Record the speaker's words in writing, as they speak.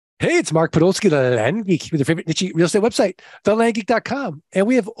Hey, it's Mark Podolsky, the Land Geek, with your favorite niche real estate website, thelandgeek.com. And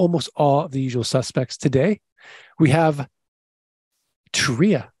we have almost all of the usual suspects today. We have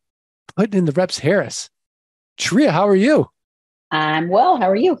Teria putting in the reps Harris. Teria, how are you? I'm well. How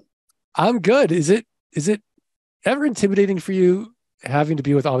are you? I'm good. Is it ever intimidating for you having to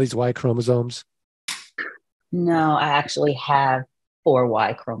be with all these Y chromosomes? No, I actually have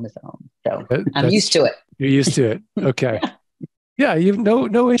 4Y chromosomes, so I'm That's used to it. You're used to it. Okay. Yeah, you have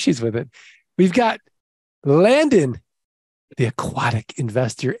no issues with it. We've got Landon, the aquatic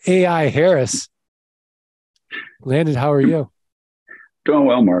investor, AI Harris. Landon, how are you? Doing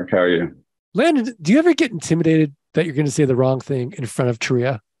well, Mark. How are you? Landon, do you ever get intimidated that you're going to say the wrong thing in front of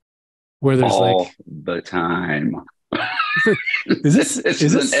Teria? Where there's all the time. Is this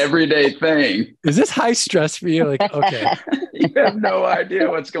an everyday thing? Is this high stress for you? Like, okay. You have no idea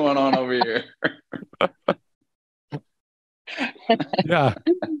what's going on over here. Yeah.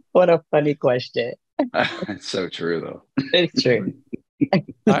 What a funny question. It's so true, though. It's true.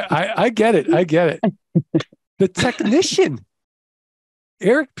 I get it. I get it. The technician,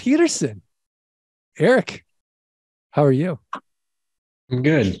 Erik Peterson. Erik, how are you? I'm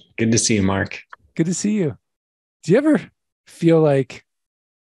good. Good to see you, Mark. Good to see you. Do you ever feel like,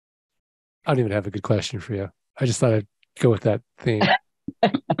 I don't even have a good question for you. I just thought I'd go with that theme.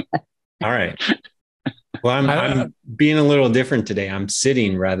 All right. Well, I'm being a little different today. I'm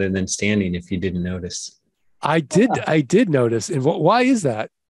sitting rather than standing, if you didn't notice. I did notice. And why is that?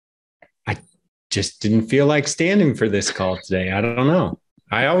 I just didn't feel like standing for this call today. I don't know.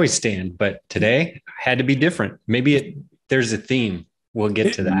 I always stand, but today I had to be different. Maybe there's a theme. We'll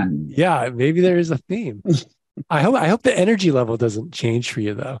get to that. Yeah, maybe there is a theme. I hope the energy level doesn't change for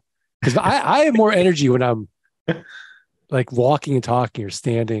you, though. Because I have more energy when I'm like walking and talking or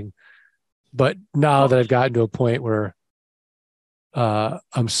standing. But now that I've gotten to a point where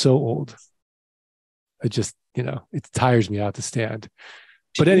I'm so old, it just, it tires me out to stand.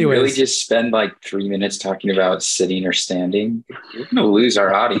 But anyway, really just spend like 3 minutes talking about sitting or standing. We're going to lose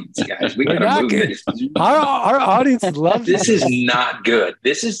our audience, guys. We got to move this. Our audience loves this. Is not good.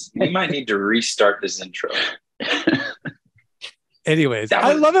 We might need to restart this intro. Anyways,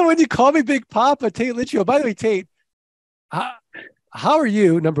 I love it when you call me Big Papa, Tate Litchfield. By the way, Tate, how are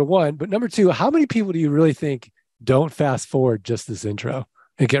you, number one? But number two, how many people do you really think don't fast forward just this intro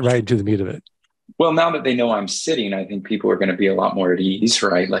and get right into the meat of it? Well, now that they know I'm sitting, I think people are going to be a lot more at ease,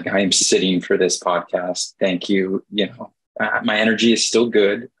 right? Like I am sitting for this podcast. Thank you. My energy is still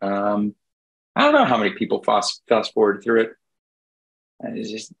good. I don't know how many people fast forward through it. I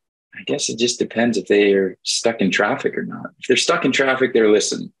guess it just depends if they are stuck in traffic or not. If they're stuck in traffic, they're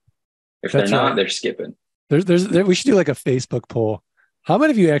listening. If they're not, they're skipping. We should do like a Facebook poll. How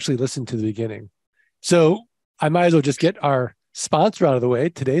many of you actually listened to the beginning? So I might as well just get our sponsor out of the way.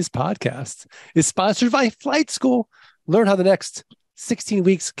 Today's podcast is sponsored by Flight School. Learn how the next 16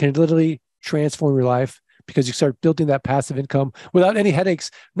 weeks can literally transform your life because you start building that passive income without any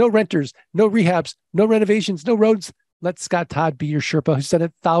headaches, no renters, no rehabs, no renovations, no roads. Let Scott Todd be your Sherpa, who's said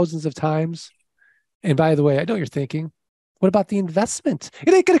it thousands of times. And by the way, I know you're thinking, what about the investment?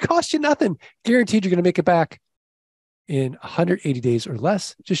 It ain't going to cost you nothing. Guaranteed you're going to make it back in 180 days or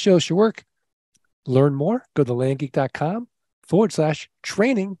less. Just show us your work. Learn more. Go to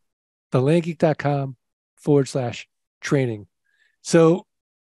thelandgeek.com/training. Thelandgeek.com/training. So,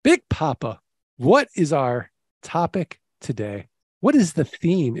 Big Papa, what is our topic today? What is the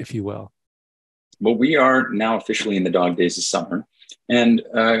theme, if you will? Well, we are now officially in the dog days of summer. And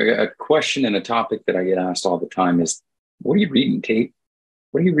a question and a topic that I get asked all the time is, what are you reading, Tate?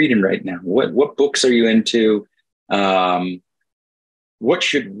 What are you reading right now? What books are you into? What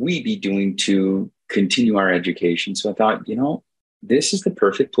should we be doing to continue our education? So I thought, this is the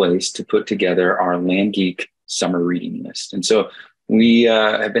perfect place to put together our Land Geek summer reading list. And so we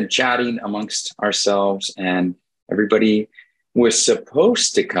have been chatting amongst ourselves, and everybody was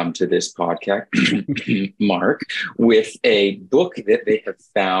supposed to come to this podcast, Mark, with a book that they have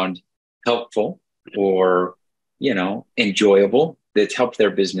found helpful or enjoyable, that's helped their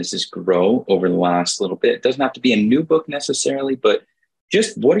businesses grow over the last little bit. It doesn't have to be a new book necessarily, but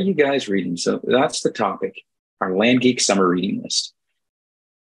just what are you guys reading? So that's the topic, our Land Geek summer reading list.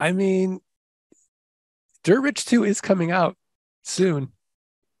 I mean, Dirt Rich 2 is coming out soon,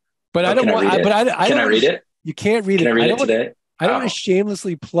 but I don't want. Can I read it? You can't read it. Can I read it today? I don't want to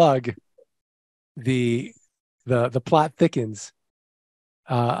shamelessly plug the plot thickens.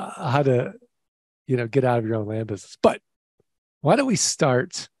 How to get out of your own land business. But why don't we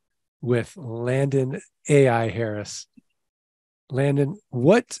start with Landon AI Harris? Landon,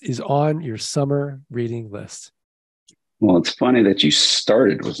 what is on your summer reading list? Well, it's funny that you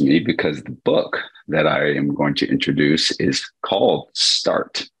started with me because the book that I am going to introduce is called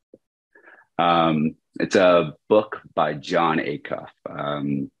Start. It's a book by John Acuff.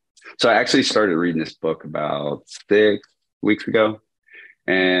 So I actually started reading this book about 6 weeks ago,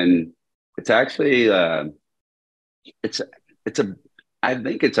 and it's actually I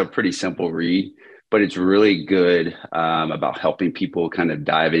think it's a pretty simple read, but it's really good about helping people kind of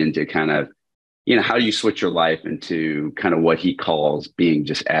dive into kind of, how do you switch your life into kind of what he calls being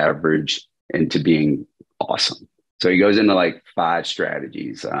just average into being awesome. So he goes into like 5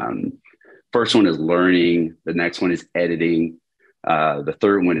 strategies. First one is learning. The next one is editing. The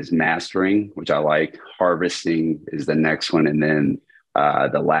third one is mastering, which I like. Harvesting is the next one. And then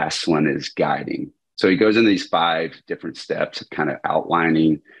the last one is guiding. So he goes into these 5 different steps, kind of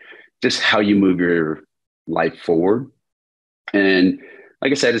outlining just how you move your life forward. And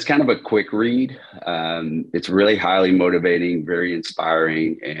like I said, it's kind of a quick read. It's really highly motivating, very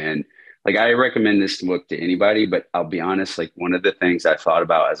inspiring. And like, I recommend this book to anybody, but I'll be honest, like one of the things I thought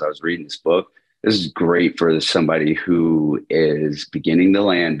about as I was reading this book, this is great for somebody who is beginning the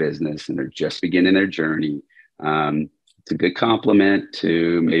land business and they're just beginning their journey. It's a good compliment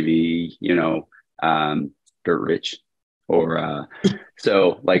to maybe, Dirt Rich or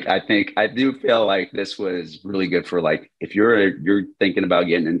so like I do feel like this was really good for like if you're thinking about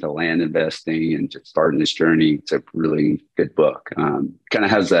getting into land investing and just starting this journey. It's a really good book. Kind of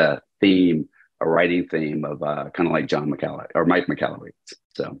has a writing theme of kind of like John Michalowicz or Mike Michalowicz.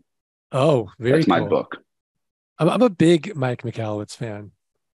 So very that's my cool. book. I'm a big Mike Michalowicz fan.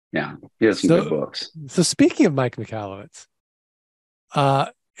 Yeah, he has some good books. So speaking of Mike Michalowicz,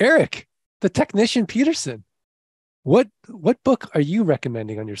 Erik, the technician Peterson, what book are you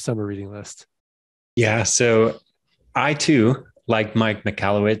recommending on your summer reading list? Yeah, so I too like Mike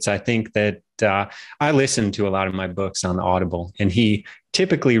Michalowicz. I think that I listen to a lot of my books on Audible, and he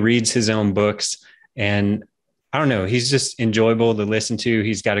typically reads his own books. And I don't know, he's just enjoyable to listen to.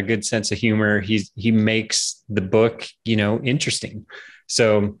 He's got a good sense of humor. He makes the book, interesting.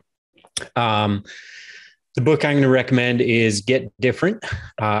 So the book I'm going to recommend is Get Different,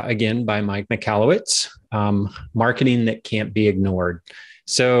 again, by Mike Michalowicz, Marketing That Can't Be Ignored.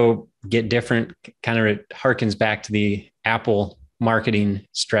 So Get Different kind of harkens back to the Apple marketing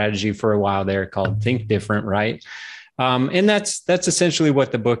strategy for a while there called Think Different, right? And that's essentially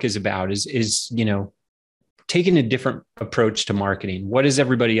what the book is about is taking a different approach to marketing. What is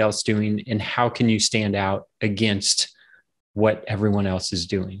everybody else doing and how can you stand out against what everyone else is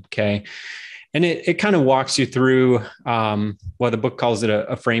doing? Okay. And it kind of walks you through, the book calls it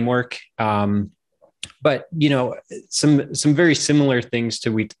a framework. But, some very similar things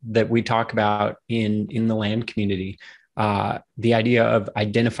that we talk about in the land community. The idea of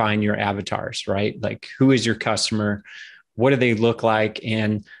identifying your avatars, right? Like who is your customer? What do they look like?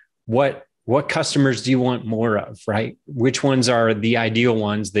 And what customers do you want more of, right? Which ones are the ideal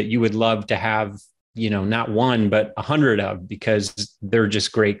ones that you would love to have, not one, but 100 of, because they're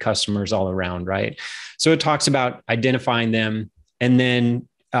just great customers all around, right? So it talks about identifying them and then,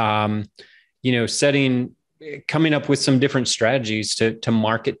 coming up with some different strategies to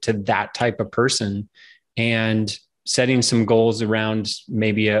market to that type of person and setting some goals around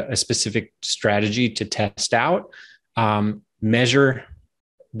maybe a specific strategy to test out, measure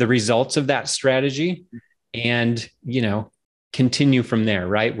the results of that strategy and, continue from there,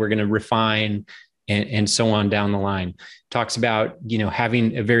 right? We're going to refine and so on down the line. Talks about,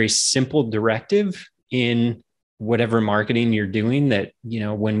 having a very simple directive in whatever marketing you're doing that,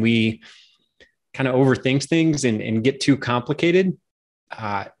 when we kind of overthink things and get too complicated,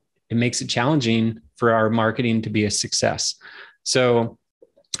 it makes it challenging for our marketing to be a success. So,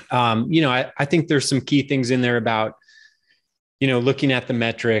 I think there's some key things in there about, looking at the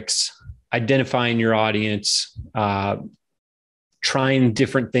metrics, identifying your audience, trying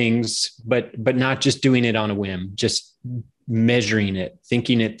different things, but not just doing it on a whim, just measuring it,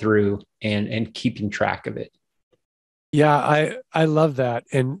 thinking it through and keeping track of it. Yeah, I love that.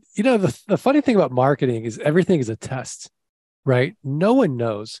 And, the funny thing about marketing is everything is a test, right? No one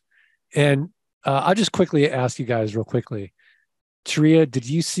knows. And I'll just quickly ask you guys real quickly. Teria, did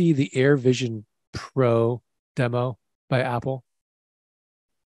you see the Air Vision Pro demo by Apple?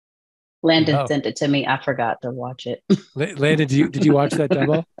 Landon sent it to me. I forgot to watch it. Landon, did you watch that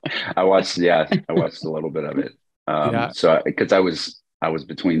demo? I watched a little bit of it. So because I was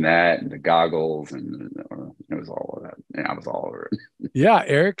between that and the goggles and it was all of that. And I was all over it. Yeah.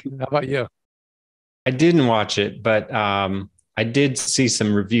 Erik, how about you? I didn't watch it, but I did see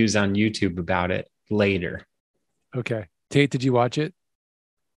some reviews on YouTube about it later. Okay. Tate, did you watch it?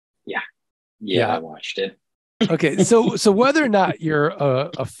 Yeah, I watched it. Okay, so whether or not you're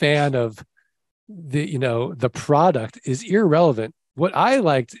a fan of the product is irrelevant. What I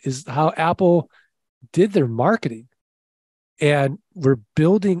liked is how Apple did their marketing, and we're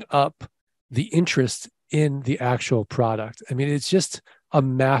building up the interest in the actual product. I mean, it's just a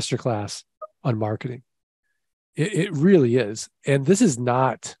masterclass on marketing. It really is. And this is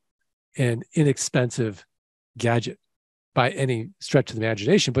not an inexpensive gadget by any stretch of the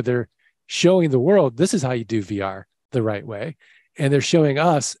imagination, but they're showing the world this is how you do VR the right way. And they're showing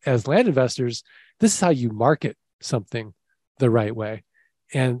us as land investors, this is how you market something the right way.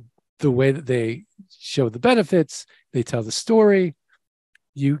 And the way that they show the benefits, they tell the story,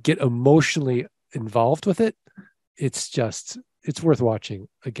 you get emotionally involved with it. It's worth watching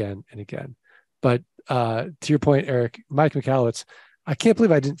again and again. But to your point, Erik, Mike Michalowicz, I can't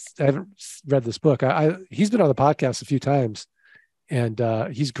believe I haven't read this book. He's been on the podcast a few times, and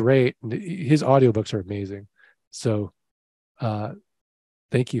he's great. And his audiobooks are amazing. So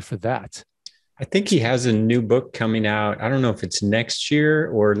thank you for that. I think he has a new book coming out. I don't know if it's next year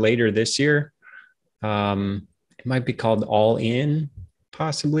or later this year. It might be called All In,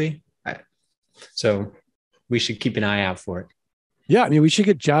 possibly. So we should keep an eye out for it. Yeah, I mean, we should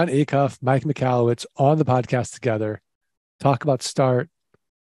get John Acuff, Mike Michalowicz on the podcast together. Talk about START.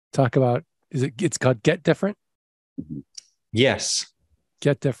 Talk about it's called Get Different? Yes.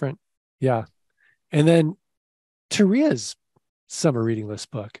 Get Different. Yeah. And then Teria's summer reading list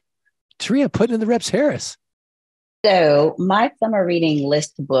book. Teria putting in the Reps Harris. So my summer reading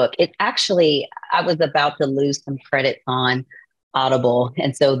list book, I was about to lose some credits on Audible.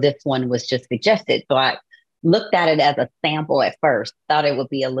 And so this one was just suggested. So I looked at it as a sample at first, thought it would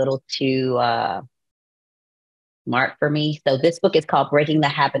be a little too smart for me. So this book is called Breaking the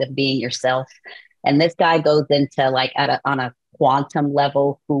Habit of Being Yourself. And this guy goes into like on a quantum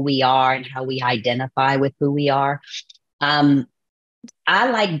level, who we are and how we identify with who we are. I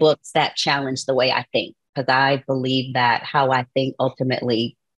like books that challenge the way I think, because I believe that how I think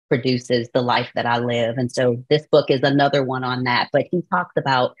ultimately produces the life that I live. And so this book is another one on that. But he talks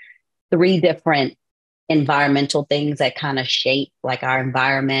about 3 different environmental things that kind of shape like our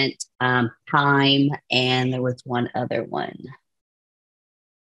environment, time, and there was one other one.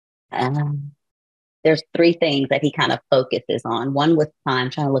 There's 3 things that he kind of focuses on. One was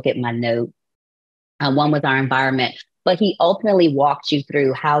time, trying to look at my note. One was our environment. But he ultimately walks you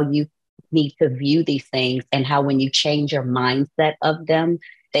through how you need to view these things and how when you change your mindset of them,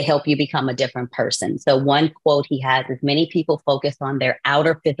 they help you become a different person. So one quote he has is, many people focus on their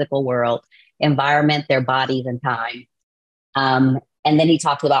outer physical world, environment, their bodies, and time. And then he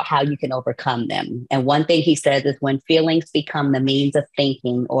talks about how you can overcome them. And one thing he says is, when feelings become the means of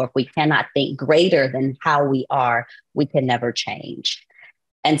thinking, or if we cannot think greater than how we are, we can never change.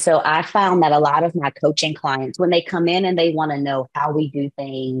 And so I found that a lot of my coaching clients, when they come in and they want to know how we do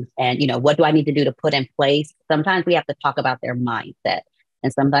things and, what do I need to do to put in place? Sometimes we have to talk about their mindset.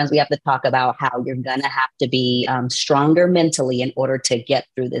 And sometimes we have to talk about how you're going to have to be stronger mentally in order to get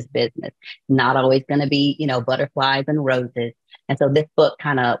through this business. Not always going to be, butterflies and roses. And so this book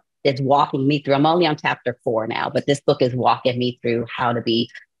kind of is walking me through. I'm only on chapter 4 now, but this book is walking me through how to be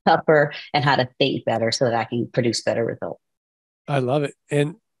tougher and how to think better so that I can produce better results. I love it.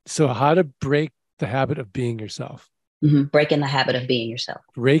 And so how to break the habit of being yourself. Mm-hmm. Breaking the habit of being yourself.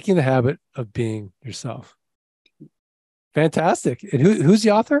 Breaking the habit of being yourself. Fantastic. And who's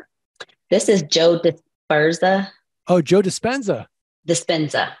the author? This is Joe Dispenza. Oh, Joe Dispenza.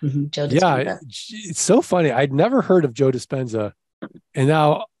 Dispenza. Mm-hmm. Joe Dispenza. Yeah, it's so funny. I'd never heard of Joe Dispenza. And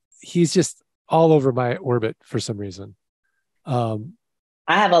now he's just all over my orbit for some reason. I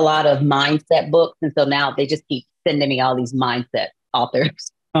have a lot of mindset books. And so now they just keep sending me all these mindset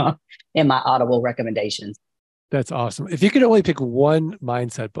authors in my Audible recommendations. That's awesome. If you could only pick one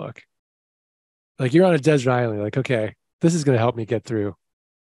mindset book, like you're on a desert island, like, okay, this is going to help me get through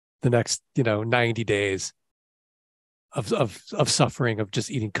the next, 90 days of suffering, of just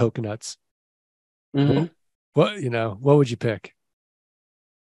eating coconuts. Mm-hmm. What would you pick?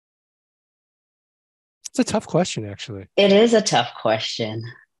 It's a tough question, actually. It is a tough question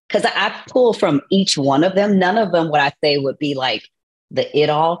because I pull from each one of them. None of them would I say would be like the it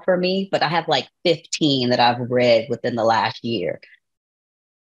all for me, but I have like 15 that I've read within the last year.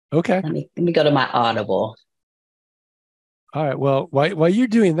 Okay. Let me go to my Audible. All right. Well, while you're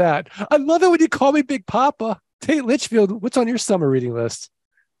doing that, I love it when you call me Big Papa. Tate Litchfield, what's on your summer reading list?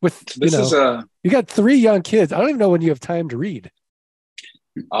 You got 3 young kids. I don't even know when you have time to read.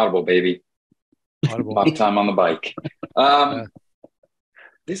 Audible, baby. Audible. A lot of time on the bike.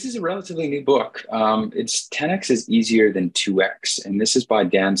 This is a relatively new book. It's 10x is easier than 2x. And this is by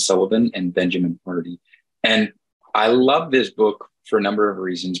Dan Sullivan and Benjamin Hardy. And I love this book for a number of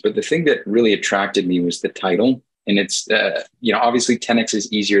reasons, but the thing that really attracted me was the title. And it's, obviously 10X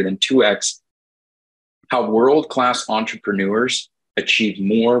is easier than 2X. How world-class entrepreneurs achieve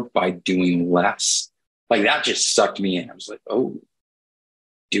more by doing less. Like that just sucked me in. I was like, oh,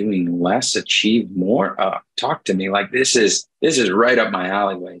 doing less, achieve more. Talk to me. Like this is right up my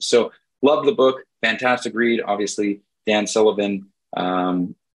alleyway. So love the book. Fantastic read. Obviously, Dan Sullivan.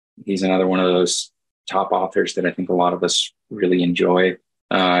 He's another one of those top authors that I think a lot of us really enjoy.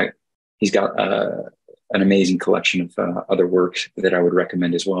 He's got an amazing collection of other works that I would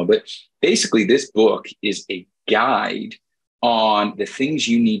recommend as well. But basically, this book is a guide on the things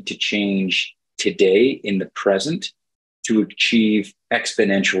you need to change today in the present to achieve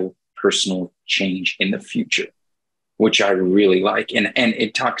exponential personal change in the future, which I really like. And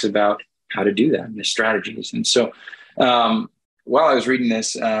it talks about how to do that and the strategies. And so while I was reading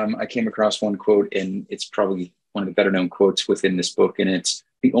this, I came across one quote, and it's probably one of the better known quotes within this book. And it's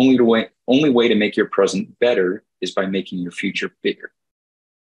the only way to make your present better is by making your future bigger.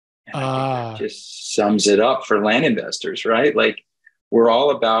 And I think that just sums it up for land investors, right? Like we're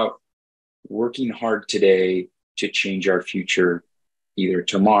all about working hard today to change our future either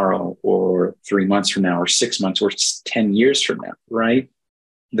tomorrow or 3 months from now or 6 months or 10 years from now, right?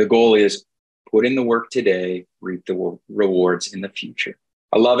 The goal is put in the work today, reap the rewards in the future.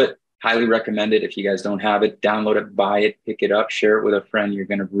 I love it. Highly recommend it. If you guys don't have it, download it, buy it, pick it up, share it with a friend. You're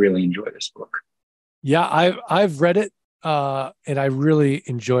going to really enjoy this book. Yeah, I've read it and I really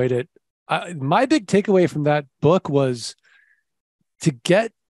enjoyed it. My big takeaway from that book was to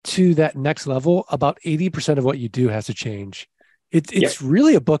get to that next level, about 80% of what you do has to change. It's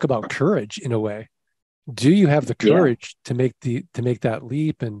really a book about courage in a way. Do you have the courage to make that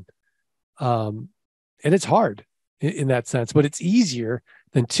leap? And it's hard in that sense, but it's easier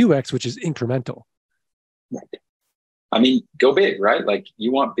than 2X, which is incremental. Right. I mean, go big, right? Like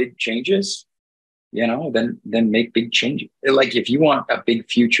you want big changes, then make big changes. Like if you want a big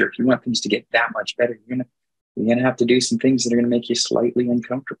future, if you want things to get that much better, you're gonna have to do some things that are gonna make you slightly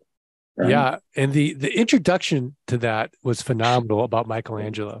uncomfortable. Right? Yeah, and the introduction to that was phenomenal about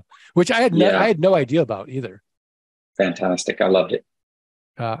Michelangelo, which I had no idea about either. Fantastic, I loved it.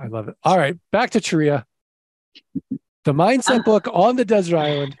 I love it. All right, back to Teria. The mindset book on the desert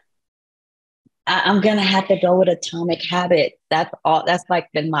island. I'm gonna have to go with Atomic Habits. That's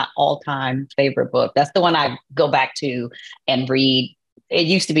like been my all-time favorite book. That's the one I go back to and read. It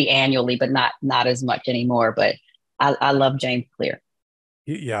used to be annually, but not as much anymore. But I love James Clear.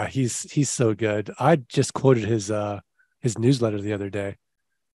 Yeah, he's so good. I just quoted his newsletter the other day.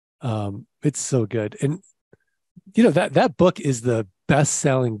 It's so good, and that book is the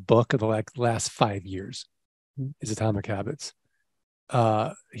best-selling book of the last 5 years. Is Atomic Habits.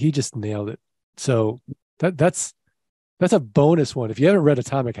 He just nailed it. So that's a bonus one. If you haven't read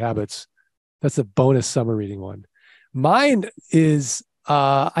Atomic Habits, that's a bonus summer reading one. Mine is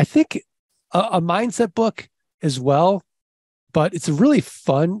I think a mindset book as well, but it's really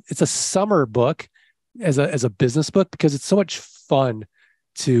fun. It's a summer book as a business book because it's so much fun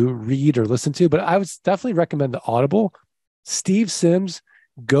to read or listen to. But I would definitely recommend the Audible. Steve Sims,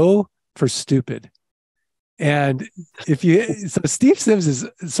 Go for Stupid. And so Steve Sims is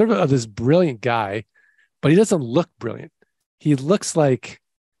sort of this brilliant guy, but he doesn't look brilliant. He looks like,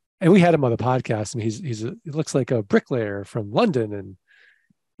 and we had him on the podcast, and he looks like a bricklayer from London, and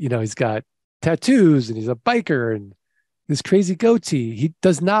he's got tattoos, and he's a biker, and this crazy goatee. He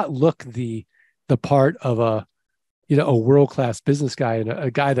does not look the part of a world-class business guy and a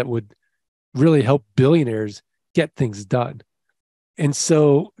guy that would really help billionaires get things done. And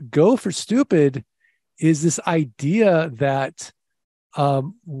so Go for Stupid is this idea that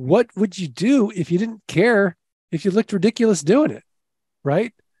what would you do if you didn't care if you looked ridiculous doing it,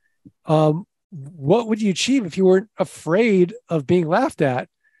 right? What would you achieve if you weren't afraid of being laughed at?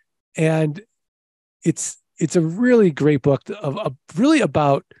 And it's a really great book really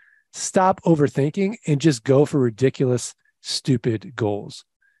about stop overthinking and just go for ridiculous, stupid goals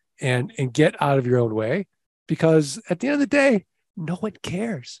and get out of your own way, because at the end of the day, no one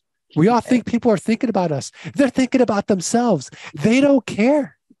cares. We all think people are thinking about us. They're thinking about themselves. They don't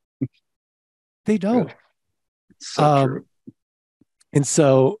care. They don't. So true. And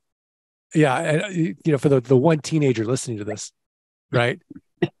so, yeah, for the one teenager listening to this, right?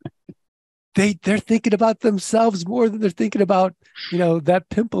 They're thinking about themselves more than they're thinking about, that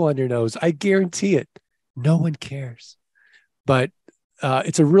pimple on your nose. I guarantee it. No one cares. But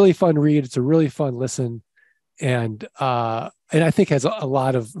it's a really fun read. It's a really fun listen. And I think has a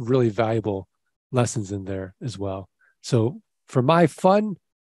lot of really valuable lessons in there as well. So for my fun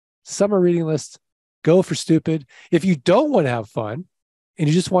summer reading list, go for stupid. If you don't want to have fun and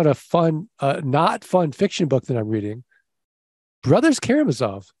you just want a fun, not fun fiction book that I'm reading, Brothers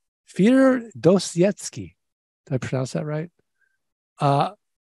Karamazov, Fyodor Dostoevsky. Did I pronounce that right?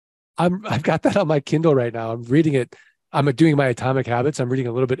 I've got that on my Kindle right now. I'm reading it. I'm doing my Atomic Habits. I'm reading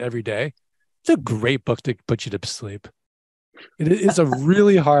a little bit every day. It's a great book to put you to sleep. It is a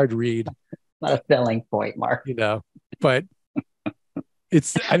really hard read. Not a selling point, Mark. But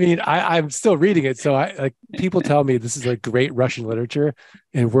I'm still reading it. So people tell me this is like great Russian literature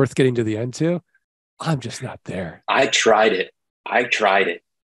and worth getting to the end to. I'm just not there. I tried it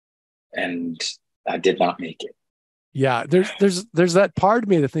and I did not make it. Yeah. There's that part of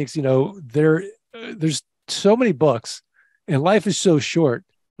me that thinks, there's so many books and life is so short.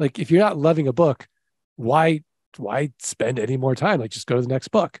 Like if you're not loving a book, why spend any more time? Like just go to the next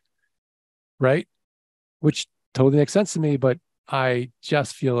book. Right. Which totally makes sense to me, but I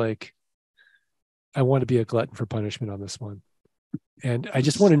just feel like I want to be a glutton for punishment on this one. And I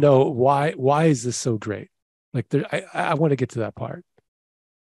just want to know why is this so great? Like I want to get to that part.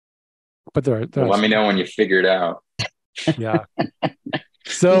 But let me know when you figure it out. Yeah.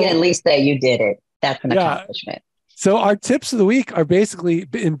 So you can at least say you did it. That's an accomplishment. So our tips of the week are basically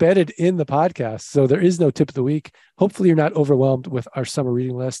embedded in the podcast. So there is no tip of the week. Hopefully you're not overwhelmed with our summer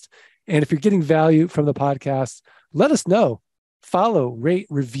reading list. And if you're getting value from the podcast, let us know. Follow, rate,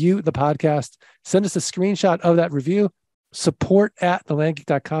 review the podcast. Send us a screenshot of that review.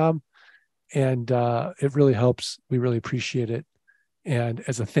 support@thelandgeek.com. And it really helps. We really appreciate it. And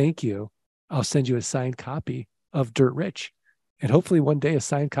as a thank you, I'll send you a signed copy of Dirt Rich. And hopefully one day a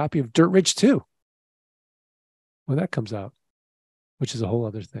signed copy of Dirt Rich 2. When that comes out, which is a whole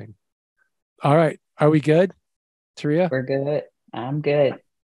other thing. All right. Are we good? Teria? We're good. I'm good.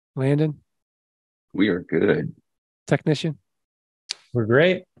 Landon? We are good. Technician? We're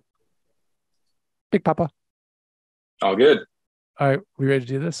great. Big Papa? All good. All right. We ready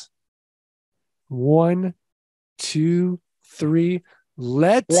to do this? 1, 2, 3.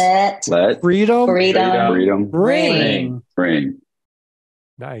 Let freedom ring.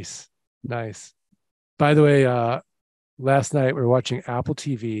 Nice. By the way, last night we were watching Apple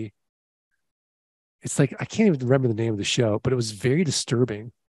TV. It's like, I can't even remember the name of the show, but it was very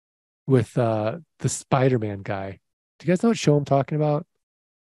disturbing with the Spider-Man guy. Do you guys know what show I'm talking about?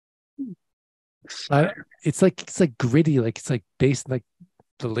 It's like gritty, like it's like based in like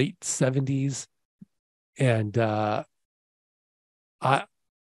the late 70s. And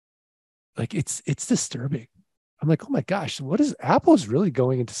it's disturbing. I'm like, oh my gosh, Apple's really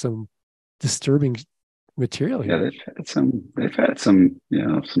going into some disturbing material here. Yeah, they've had some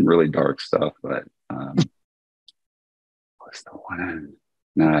some really dark stuff, but what's the one?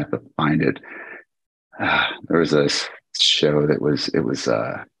 No, I have to find it. There was a show that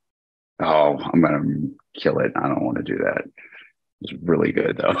I'm gonna kill it. I don't want to do that. It was really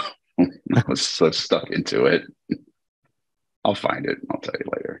good though. I was so stuck into it. I'll find it. I'll tell you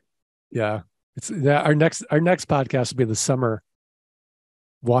later. Yeah. It's that our next podcast will be the summer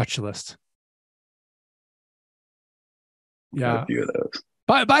watch list. Yeah. A few of those.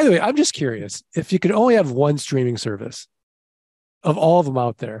 By the way, I'm just curious, if you could only have one streaming service of all of them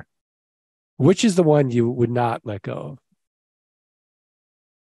out there, which is the one you would not let go of?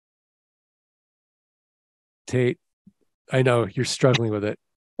 Tate, I know you're struggling with it.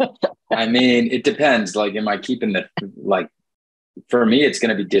 I mean, it depends. Like, am I keeping for me, it's going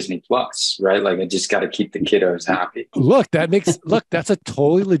to be Disney Plus, right? Like, I just got to keep the kiddos happy. Look, that's a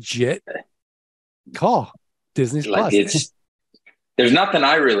totally legit call. Disney Plus. There's nothing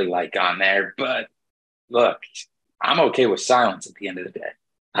I really like on there, but look, I'm okay with silence at the end of the day.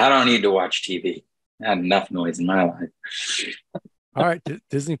 I don't need to watch TV. I had enough noise in my life. All right,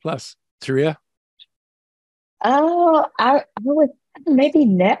 Disney Plus. Teria? Oh, I would maybe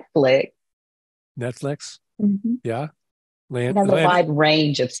Netflix. Netflix? Mm-hmm. Yeah. It has a wide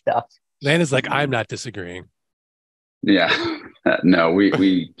range of stuff. Landon's like, I'm not disagreeing. Yeah. No,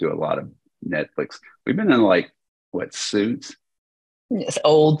 we do a lot of Netflix. We've been in Suits? It's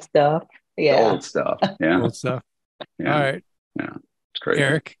old stuff. Yeah. Old stuff. Yeah. Old stuff. Yeah. All right. Yeah. It's great.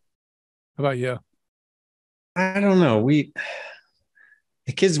 Erik, how about you? I don't know. The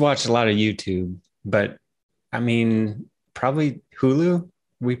kids watch a lot of YouTube, but I mean, probably Hulu.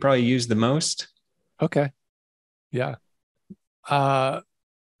 We probably use the most. Okay. Yeah. For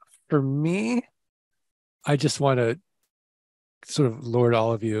me, I just want to sort of lord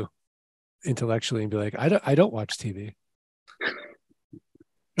all of you intellectually and be like, I don't watch TV.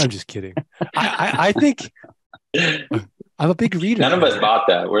 I'm just kidding. I think I'm a big reader. None of us bought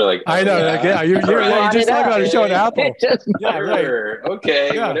that. We're like, I know. yeah. Like, yeah, you're just talking about a show on Apple. Yeah, right.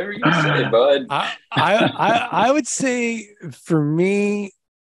 Okay, yeah. Whatever you say, bud. I would say for me,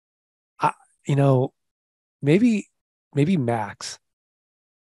 maybe Max.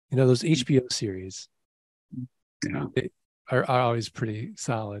 Those HBO series. They are always pretty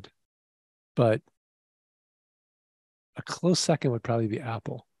solid, but a close second would probably be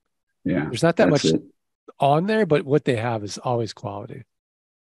Apple. Yeah, there's not that much on there, but what they have is always quality.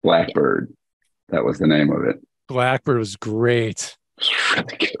 Blackbird, that was the name of it. Blackbird was great.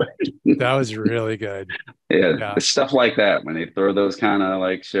 Really good. That was really good. Yeah, stuff like that. When they throw those kind of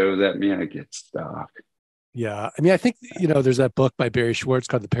like shows at me, I get stuck. Yeah, I mean, I think there's that book by Barry Schwartz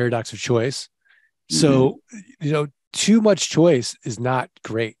called The Paradox of Choice. So too much choice is not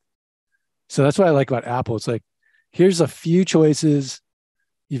great. So that's what I like about Apple. It's like, here's a few choices.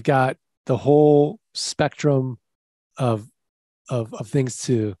 You've got the whole spectrum of things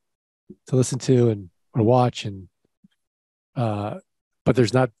to listen to and or watch, and but you're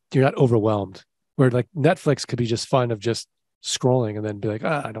not overwhelmed. Where like Netflix could be just fun of just scrolling and then be like,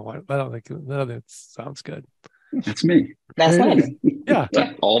 I don't like none of that sounds good. That's me. That's nice. Yeah.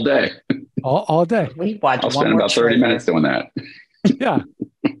 All day. All day. We watch. I'll spend about 30 minutes doing that. Yeah.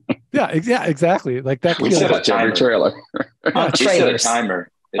 Yeah, exactly. Like that. We set a timer. Trailer. We set a timer.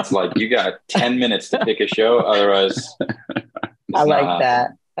 It's like you got 10 minutes to pick a show. Otherwise, I like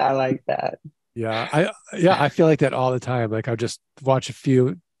that. Yeah, I feel like that all the time. Like I'll just watch a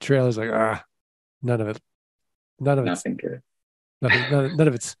few trailers. Like none of it. Nothing good. None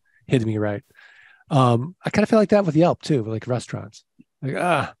of it's hitting me right. I kind of feel like that with Yelp too, like restaurants. Like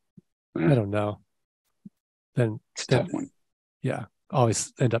I don't know. Then tough one. Yeah,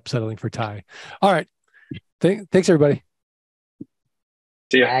 always end up settling for Thai. All right, thanks everybody.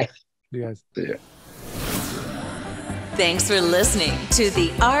 See ya. Bye. See you guys. See ya. Thanks for listening to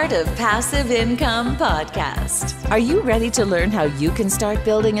the Art of Passive Income podcast. Are you ready to learn how you can start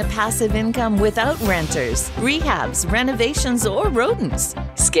building a passive income without renters, rehabs, renovations, or rodents?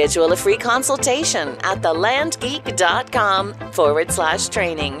 Schedule a free consultation at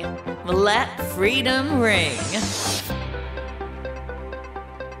thelandgeek.com/training. Let freedom ring.